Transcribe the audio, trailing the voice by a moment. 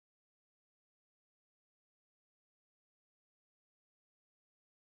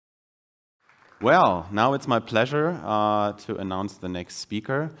Well, now it's my pleasure to announce the next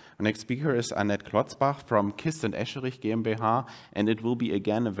speaker. The next speaker is Annett Klotzbach from KIST and ESCHERICH GmbH, and it will be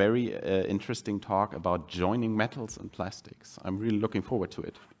again a very interesting talk about joining metals and plastics. I'm really looking forward to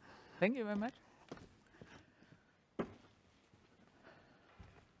it. Thank you very much.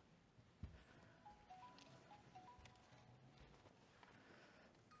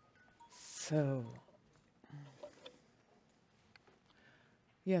 So,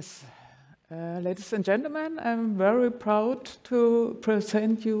 yes. Ladies and gentlemen, I'm very proud to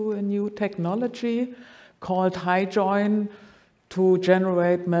present you a new technology called hyJOIN to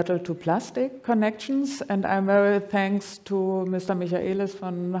generate metal to plastic connections. And I'm very thanks to Mr. Michaelis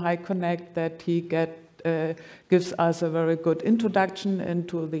from HyConnect that he gives us a very good introduction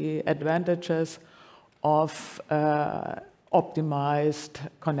into the advantages of optimized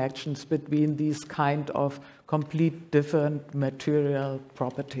connections between these kind of complete different material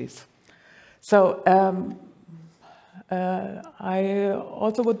properties. So I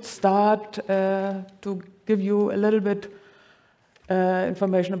also would start to give you a little bit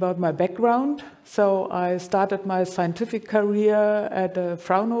information about my background. So I started my scientific career at the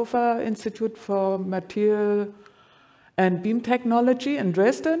Fraunhofer Institute for Material and Beam Technology in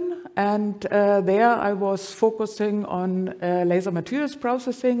Dresden. And there I was focusing on laser materials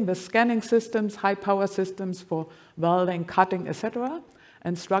processing with scanning systems, high power systems for welding, cutting, etc.,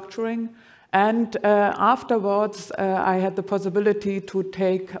 and structuring. And afterwards, I had the possibility to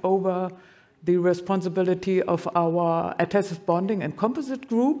take over the responsibility of our adhesive bonding and composite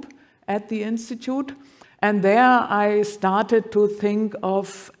group at the Institute. And there I started to think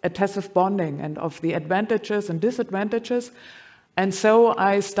of adhesive bonding and of the advantages and disadvantages. And so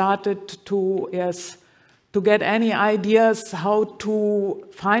I started to get any ideas how to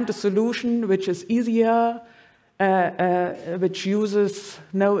find a solution which is easier, which uses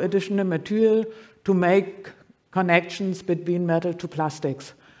no additional material to make connections between metal to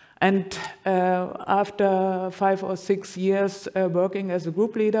plastics. And after 5 or 6 years working as a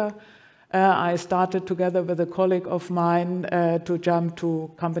group leader, I started together with a colleague of mine to jump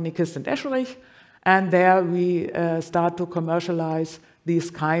to company KIST and ESCHERICH. And there we start to commercialize these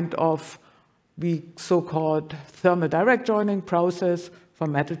kind of the so-called thermal direct joining process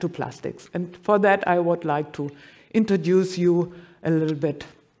from metal to plastics. And for that, I would like to introduce you a little bit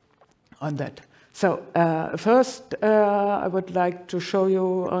on that. So first, I would like to show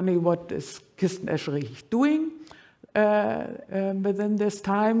you only what is KIST and ESCHERICH doing within this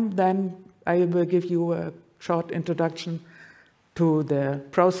time. Then I will give you a short introduction to the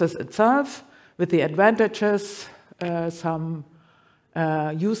process itself with the advantages, some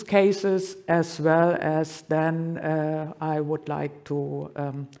use cases, as well as then I would like to,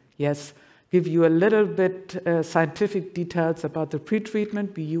 give you a little bit scientific details about the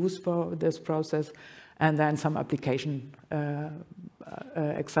pretreatment we use for this process, and then some application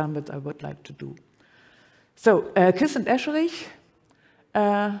examples I would like to do. So KIST and ESCHERICH,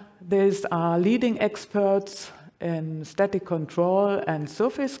 these are leading experts in static control and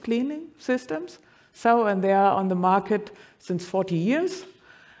surface cleaning systems. So, and they are on the market since 40 years.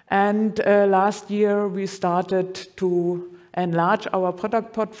 And last year we started to enlarge our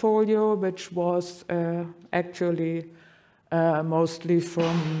product portfolio, which was actually mostly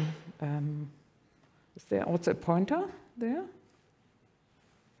from, is there also a pointer there?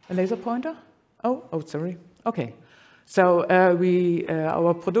 A laser pointer? Oh, sorry. Okay. So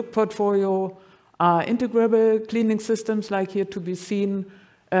our product portfolio are integrable cleaning systems like here to be seen,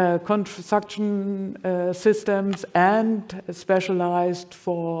 construction systems, and specialized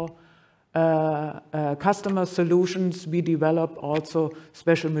for customer solutions. We develop also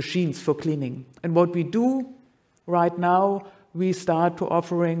special machines for cleaning. And what we do right now, we start to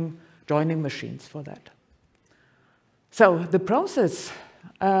offering joining machines for that. So the process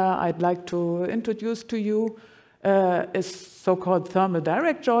I'd like to introduce to you is so-called thermal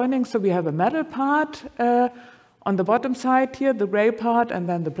direct joining. So we have a metal part on the bottom side here, the gray part, and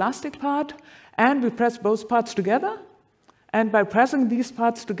then the plastic part. And we press both parts together. And by pressing these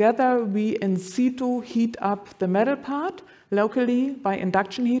parts together, we in situ heat up the metal part locally by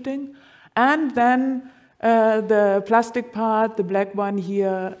induction heating. And then the plastic part, the black one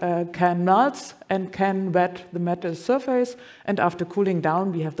here, can melt and can wet the metal surface. And after cooling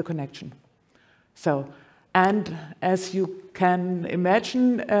down, we have the connection. So, and as you can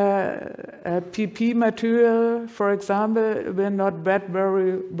imagine, a PP material, for example, will not wet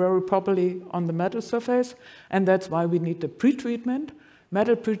very, very properly on the metal surface, and that's why we need the pretreatment.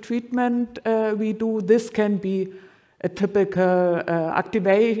 Metal pretreatment we do, this can be a typical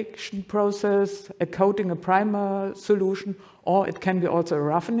activation process, a coating, a primer solution, or it can be also a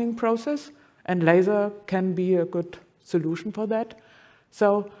roughening process. and laser can be a good solution for that.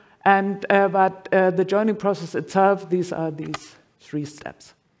 So, but the joining process itself, these are these 3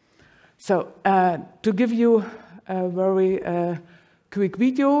 steps. So to give you a very quick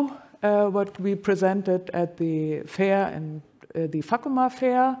video, what we presented at the fair and the Fakuma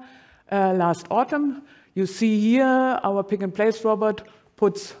fair last autumn. You see here our pick-and-place robot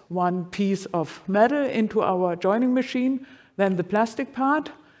puts one piece of metal into our joining machine, then the plastic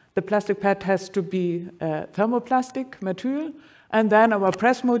part. The plastic pad has to be thermoplastic material, and then our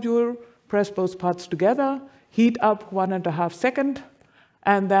press module press both parts together, heat up 1.5 seconds,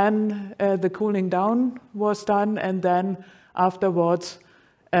 and then the cooling down was done, and then afterwards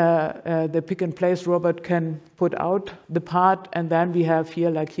the pick-and-place robot can put out the part, and then we have here,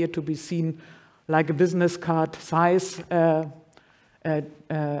 like here to be seen, like a business card size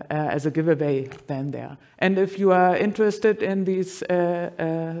as a giveaway then there. And if you are interested in these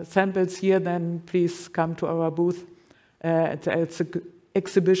samples here, then please come to our booth. It's an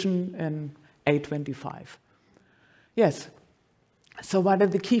exhibition in A25. Yes, so what are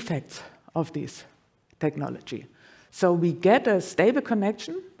the key facts of this technology? So we get a stable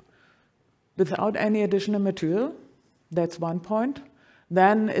connection without any additional material. That's one point.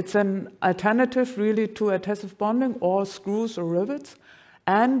 Then it's an alternative really to adhesive bonding or screws or rivets.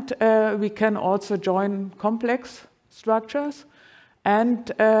 And we can also join complex structures.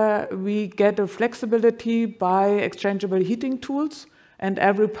 And we get a flexibility by exchangeable heating tools. And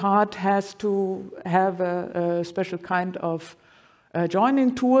every part has to have a special kind of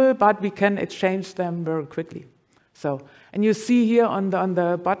joining tool, but we can exchange them very quickly. So, and you see here on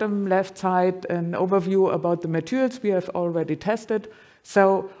the bottom left side an overview about the materials we have already tested.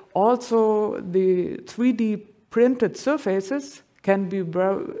 So also the 3D printed surfaces can be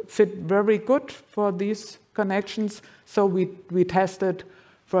fit very good for these connections. So we tested,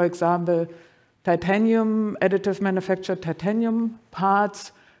 for example, titanium, additive manufactured titanium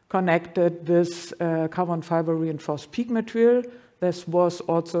parts connected with carbon fiber reinforced PEEK material. This was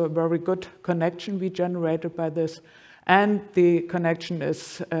also a very good connection we generated by this. And the connection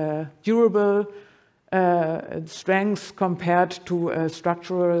is durable strength compared to a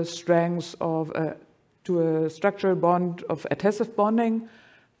structural strength of to a structural bond of adhesive bonding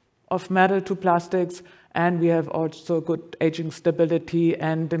of metal to plastics. And we have also good aging stability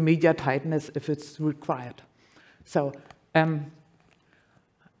and the media tightness if it's required. So,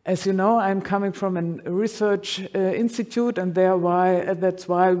 as you know, I'm coming from a research institute, and that's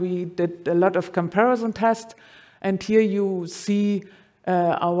why we did a lot of comparison tests. And here you see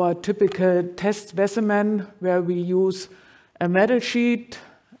our typical test specimen, where we use a metal sheet,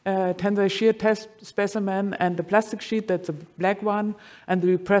 tensile shear test specimen, and a plastic sheet, that's a black one, and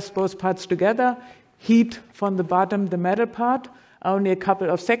we press both parts together, heat from the bottom the metal part, only a couple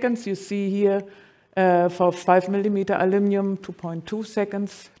of seconds. You see here for 5mm aluminum, 2.2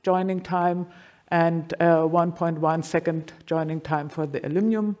 seconds joining time, and 1.1 second joining time for the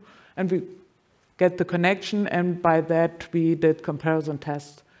aluminum. And we get the connection, and by that we did comparison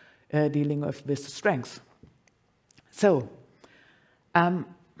tests dealing with this strength. So,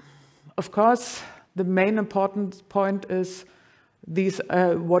 of course, the main important point is these,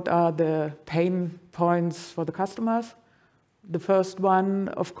 what are the pain points for the customers? The first one,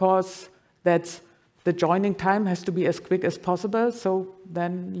 of course, that's the joining time has to be as quick as possible, so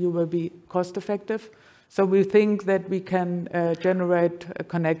then you will be cost effective. So we think that we can generate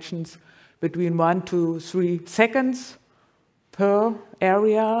connections between 1 to 3 seconds per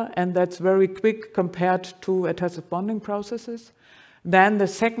area, and that's very quick compared to adhesive bonding processes. Then the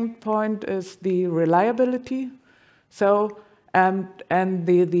second point is the reliability. So, and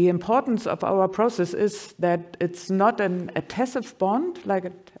the importance of our process is that it's not an adhesive bond,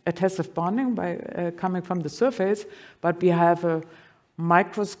 like adhesive bonding by coming from the surface, but we have a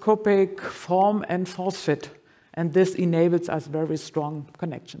microscopic form and force fit, and this enables us very strong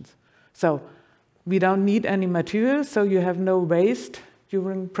connections. So we don't need any material, so you have no waste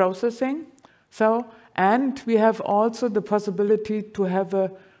during processing. So, and we have also the possibility to have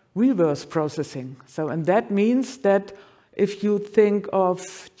a reverse processing. So, and that means that if you think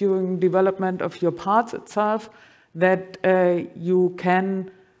of during development of your parts itself, that you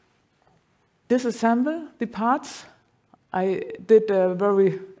can disassemble the parts. I did a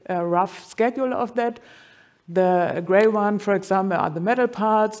very rough schedule of that. The gray one, for example, are the metal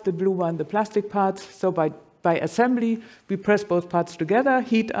parts, the blue one, the plastic parts. So by assembly, we press both parts together,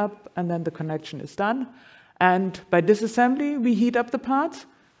 heat up, and then the connection is done. And by disassembly, we heat up the parts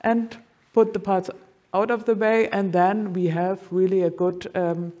and put the parts out of the way, and then we have really a good,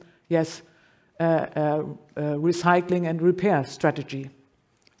 recycling and repair strategy.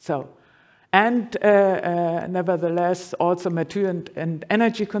 So, And nevertheless, also material and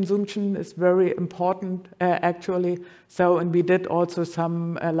energy consumption is very important, actually. So, and we did also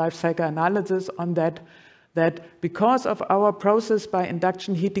some life cycle analysis on that because of our process by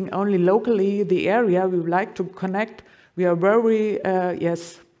induction heating only locally the area we would like to connect, we are very,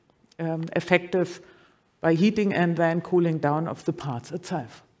 effective by heating and then cooling down of the parts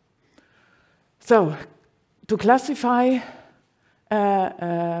itself. So, to classify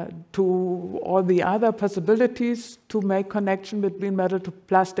to all the other possibilities to make connection between metal to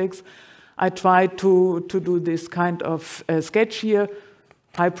plastics, I tried to do this kind of sketch here.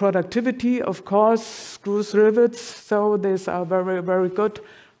 High productivity, of course, screws, rivets, so these are very, very good.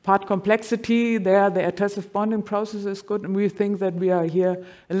 Part complexity, there the adhesive bonding process is good, and we think that we are here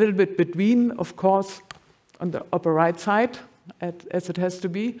a little bit between, of course, on the upper right side, as it has to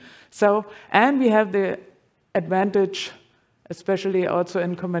be. So, and we have the advantage, especially also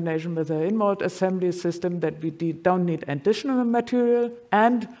in combination with the in-mold assembly system, that we don't need additional material,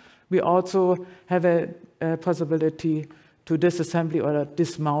 and we also have a possibility to disassembly or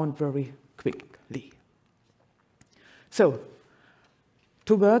dismount very quickly. So,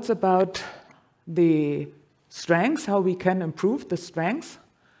 2 words about the strengths, how we can improve the strengths.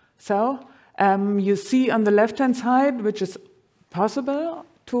 So, you see on the left-hand side, which is possible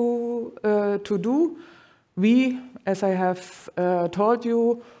to do. We, as I have told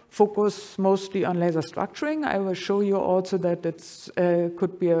you, focus mostly on laser structuring. I will show you also that it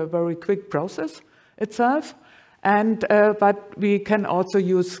could be a very quick process itself. And, but we can also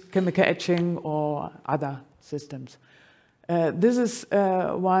use chemical etching or other systems. This is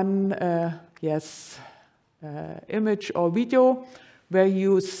one image or video where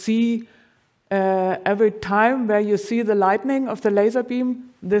you see every time where you see the lightning of the laser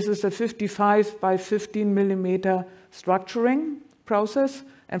beam. This is a 55 by 15 millimeter structuring process,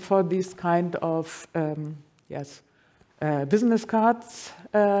 and for these kind of business cards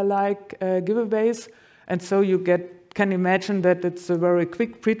like giveaways. And so you can imagine that it's a very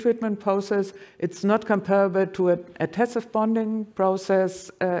quick pretreatment process. It's not comparable to an adhesive bonding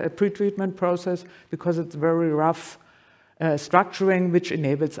process, a pretreatment process, because it's very rough structuring, which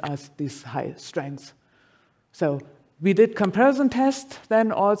enables us these high strengths. So we did comparison tests,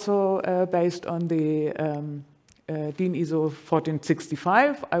 then also based on the DIN ISO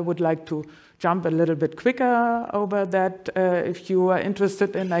 1465. I would like to jump a little bit quicker over that. If you are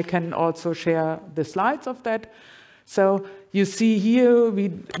interested in, I can also share the slides of that. So you see here, we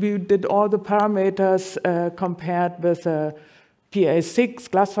did all the parameters compared with a PA6,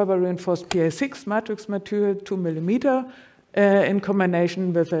 glass fiber reinforced PA6 matrix material, 2 millimeter, in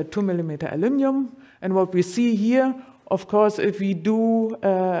combination with a 2 millimeter aluminum. And what we see here, of course, if we do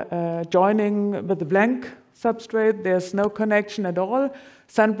joining with the blank substrate, there's no connection at all.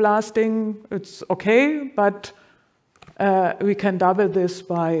 Sandblasting, it's okay, but we can double this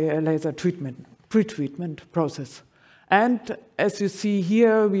by a laser treatment, pretreatment process. And as you see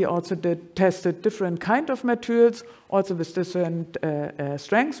here, we also tested different kind of materials, also with different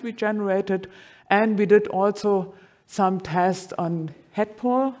strengths we generated. And we did also some tests on head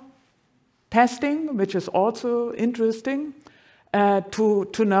pole testing, which is also interesting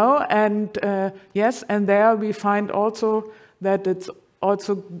to know. And yes, and there we find also that it's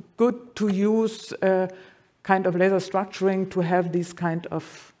also good to use kind of laser structuring to have this kind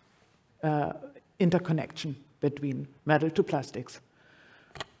of interconnection between metal to plastics.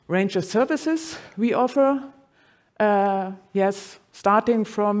 Range of services we offer, yes, starting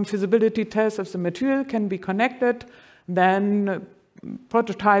from feasibility tests of the material can be connected, then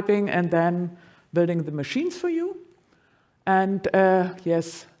prototyping, and then building the machines for you. And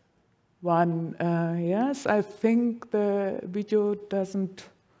yes, yes, I think the video doesn't,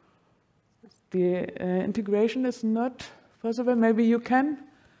 the integration is not possible. Maybe you can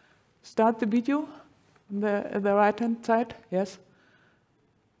start the video on the right-hand side, yes.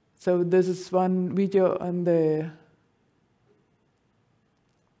 So this is one video on the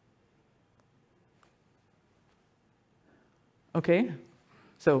okay.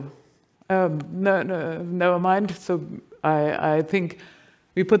 So never mind. So I think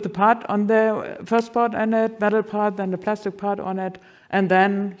we put the part on the first part on it, metal part, then the plastic part on it, and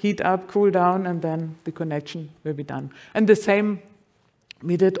then heat up, cool down, and then the connection will be done. And the same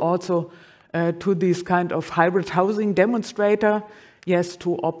we did also to this kind of hybrid housing demonstrator, yes,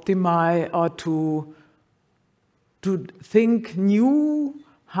 to optimize or to think new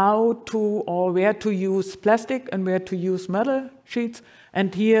how to or where to use plastic and where to use metal sheets.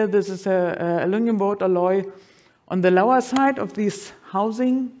 And here, this is a aluminum boat alloy on the lower side of this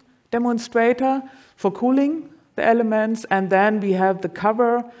housing demonstrator for cooling the elements. And then we have the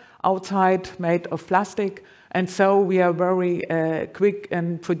cover outside made of plastic. And so we are very quick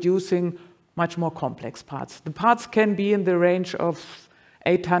in producing much more complex parts. The parts can be in the range of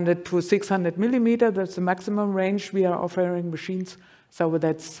 800 to 600 millimeter. That's the maximum range we are offering machines. So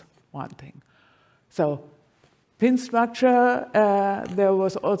that's one thing. So pin structure, there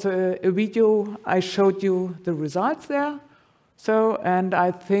was also a video. I showed you the results there. So, and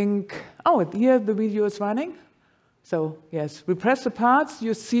I think, oh, here the video is running. So yes, we press the parts.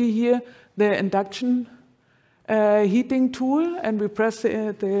 You see here the induction heating tool, and we press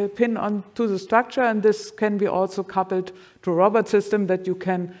the pin onto the structure, and this can be also coupled to a robot system that you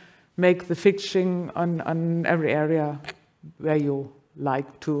can make the fixing on every area where you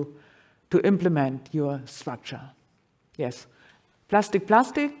like to implement your structure. Yes,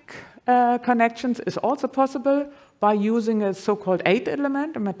 plastic connections is also possible by using a so-called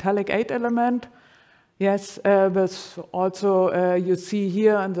 8-element, a metallic 8-element. Yes, but also you see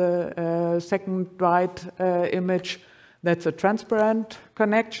here on the second right image, that's a transparent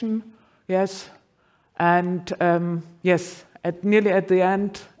connection. Yes, and yes, nearly at the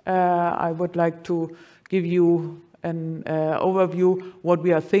end, I would like to give you an overview what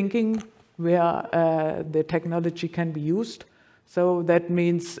we are thinking, where the technology can be used. So that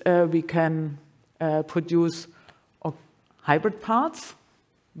means we can produce hybrid parts.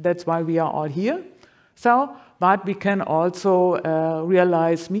 That's why we are all here. So, but we can also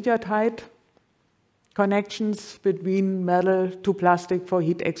realize media-tight connections between metal to plastic for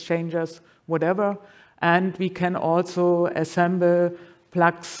heat exchangers, whatever. And we can also assemble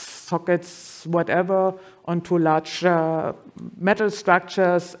plugs, sockets, whatever, onto large metal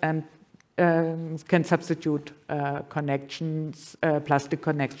structures and can substitute connections, plastic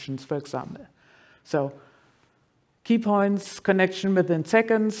connections, for example. So, key points, connection within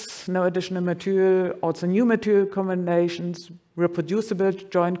seconds, no additional material, also new material combinations, reproducible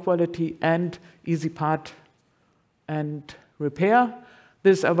joint quality, and easy part and repair.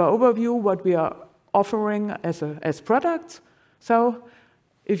 This is our overview, what we are offering as products. So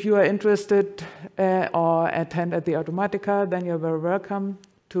if you are interested or attend at the Automatica, then you're very welcome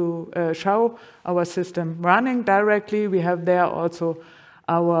to show our system running directly. We have there also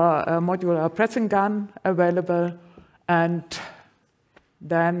our modular pressing gun available. And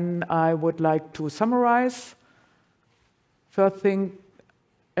then I would like to summarize. First thing,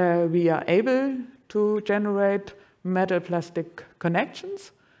 we are able to generate metal-plastic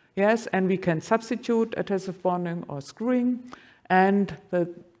connections. Yes, and we can substitute adhesive bonding or screwing. And the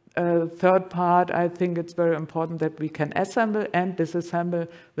third part, I think it's very important that we can assemble and disassemble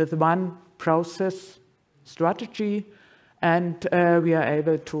with one process strategy. And we are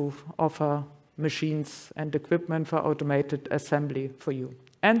able to offer machines and equipment for automated assembly for you.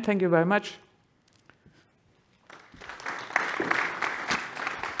 And thank you very much.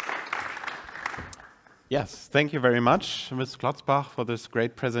 Yes, thank you very much, Ms. Klotzbach, for this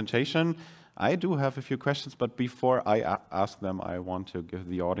great presentation. I do have a few questions, but before I ask them, I want to give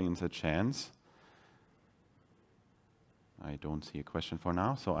the audience a chance. I don't see a question for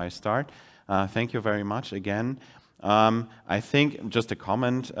now, so I start. Thank you very much again. I think, just a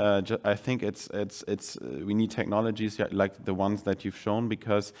comment, I think we need technologies like the ones that you've shown,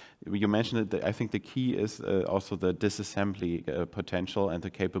 because you mentioned it, I think the key is also the disassembly potential and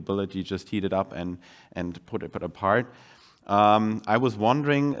the capability, just heat it up and put it apart. I was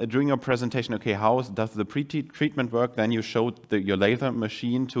wondering during your presentation, okay, how does the pre-treatment work? Then you showed your laser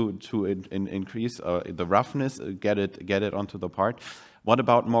machine to increase the roughness, get it onto the part. What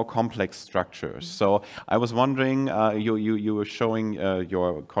about more complex structures? So I was wondering, you were showing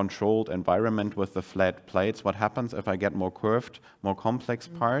your controlled environment with the flat plates. What happens if I get more curved, more complex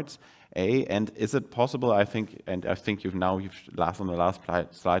parts? And is it possible? I think on the last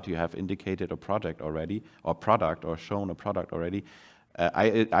slide you have indicated a project already, or product, or shown a product already.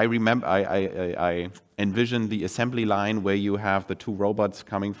 I remember I envision the assembly line where you have the two robots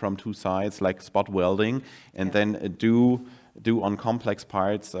coming from two sides, like spot welding, and then do on complex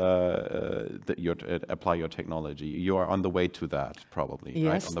parts apply your technology. You are on the way to that, probably.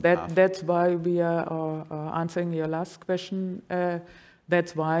 Yes, right? that's why we are answering your last question.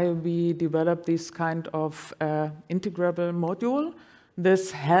 That's why we developed this kind of integrable module.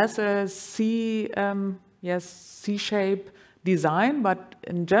 This has a C-shape design, but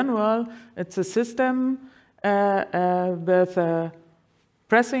in general, it's a system with a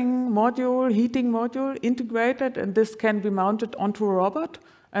pressing module, heating module integrated, and this can be mounted onto a robot.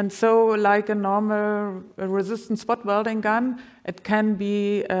 And so, like a normal resistant spot welding gun, it can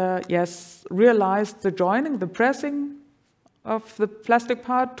be, realized the joining, the pressing of the plastic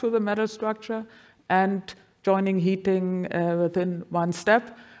part to the metal structure, and joining heating within one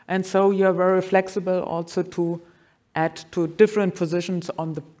step. and so you're very flexible also to add to different positions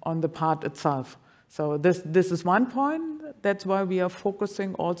on the part itself. So this is one point. That's why we are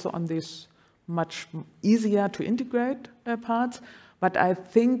focusing also on these much easier to integrate parts. But I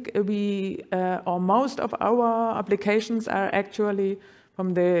think or most of our applications are actually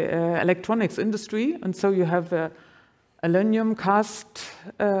from the electronics industry, and so you have aluminum cast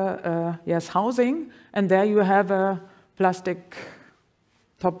housing, and there you have a plastic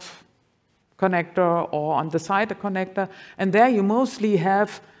top connector, or on the side a connector, and there you mostly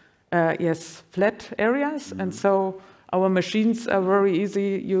have flat areas, and so our machines are very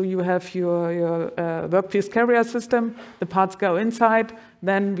easy. You have your workpiece carrier system, the parts go inside,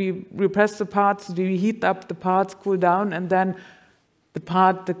 then we press the parts, we heat up the parts, cool down, and then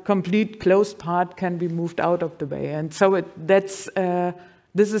the complete closed part can be moved out of the way. And so this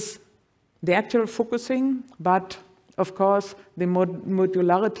is the actual focusing, but of course the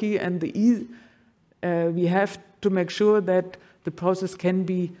modularity and the ease, we have to make sure that the process can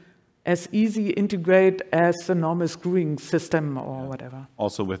be as easy integrate as a normal screwing system or whatever.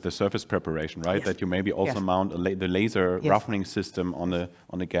 Also with the surface preparation, right? Yes. That you maybe also mount the laser roughening system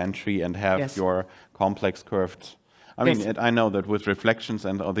on a gantry and have your complex curved. I mean, I know that with reflections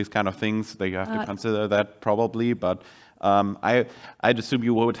and all these kind of things, that you have to consider that probably, but I'd assume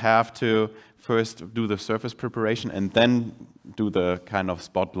you would have to first do the surface preparation and then do the kind of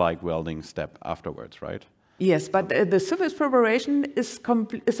spot-like welding step afterwards, right? Yes, but the surface preparation is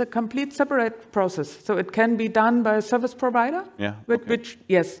a complete separate process. So it can be done by a service provider, which,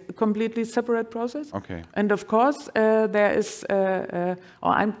 yes, a completely separate process. Okay. And of course, there is,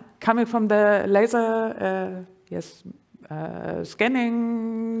 I'm coming from the laser,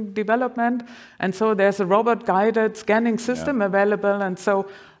 scanning development, and so there's a robot-guided scanning system available, and so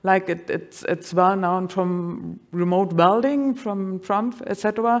like it's well known from remote welding, from Trump,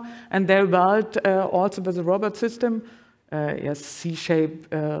 etc. And they weld also with a robot system,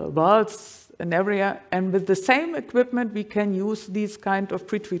 C-shaped welds an area, and with the same equipment we can use these kind of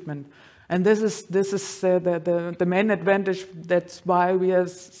pretreatment. And this is the main advantage. That's why we are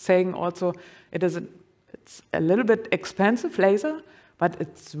saying also it's a little bit expensive laser, but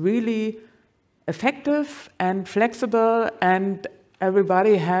it's really effective and flexible, and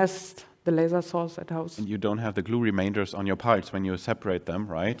everybody has the laser source at house. And you don't have the glue remainders on your parts when you separate them,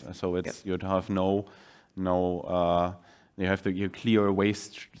 right? So it's you'd have you have your clear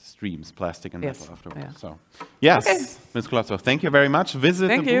waste streams, plastic and metal afterwards. Yeah. So yes, Ms. Klotzbach, thank you very much. Visit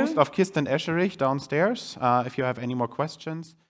the booth of KIST and Escherich downstairs if you have any more questions.